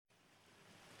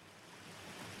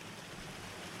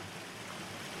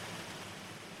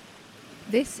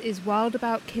This is Wild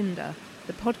About Kinder,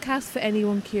 the podcast for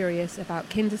anyone curious about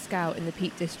Kinder Scout in the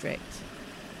Peak District.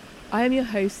 I am your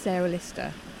host, Sarah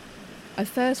Lister. I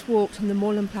first walked on the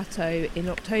Moorland Plateau in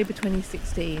October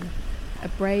 2016, a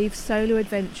brave solo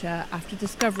adventure after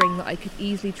discovering that I could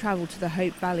easily travel to the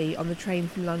Hope Valley on the train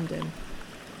from London.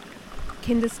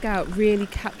 Kinder Scout really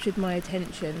captured my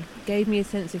attention, gave me a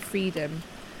sense of freedom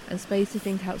and space to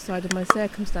think outside of my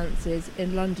circumstances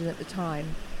in London at the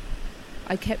time.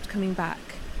 I kept coming back,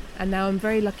 and now I'm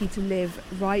very lucky to live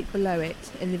right below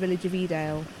it in the village of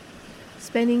Edale.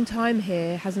 Spending time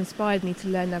here has inspired me to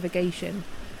learn navigation,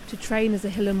 to train as a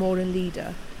hill and moorland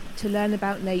leader, to learn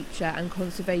about nature and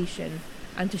conservation,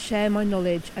 and to share my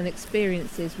knowledge and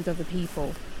experiences with other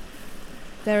people.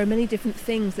 There are many different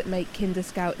things that make Kinder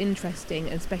Scout interesting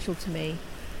and special to me,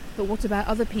 but what about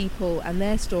other people and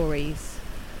their stories?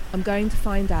 I'm going to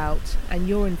find out, and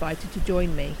you're invited to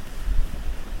join me.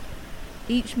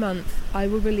 Each month, I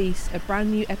will release a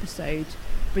brand new episode,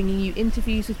 bringing you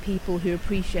interviews with people who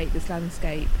appreciate this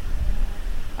landscape.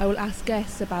 I will ask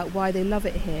guests about why they love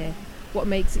it here, what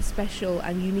makes it special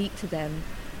and unique to them,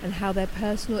 and how their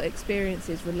personal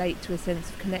experiences relate to a sense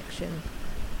of connection.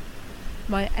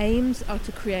 My aims are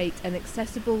to create an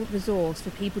accessible resource for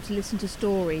people to listen to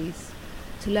stories,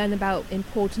 to learn about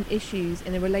important issues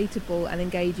in a relatable and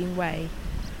engaging way,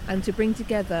 and to bring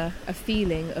together a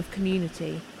feeling of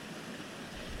community.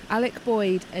 Alec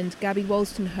Boyd and Gabby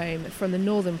Wolstenholme from the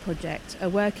Northern Project are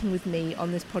working with me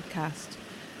on this podcast,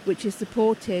 which is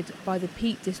supported by the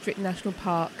Peak District National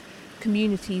Park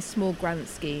Community Small Grant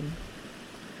Scheme.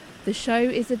 The show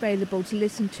is available to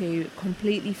listen to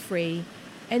completely free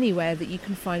anywhere that you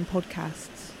can find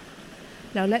podcasts.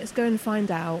 Now let's go and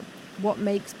find out what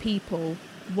makes people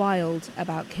wild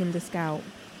about Kinder Scout.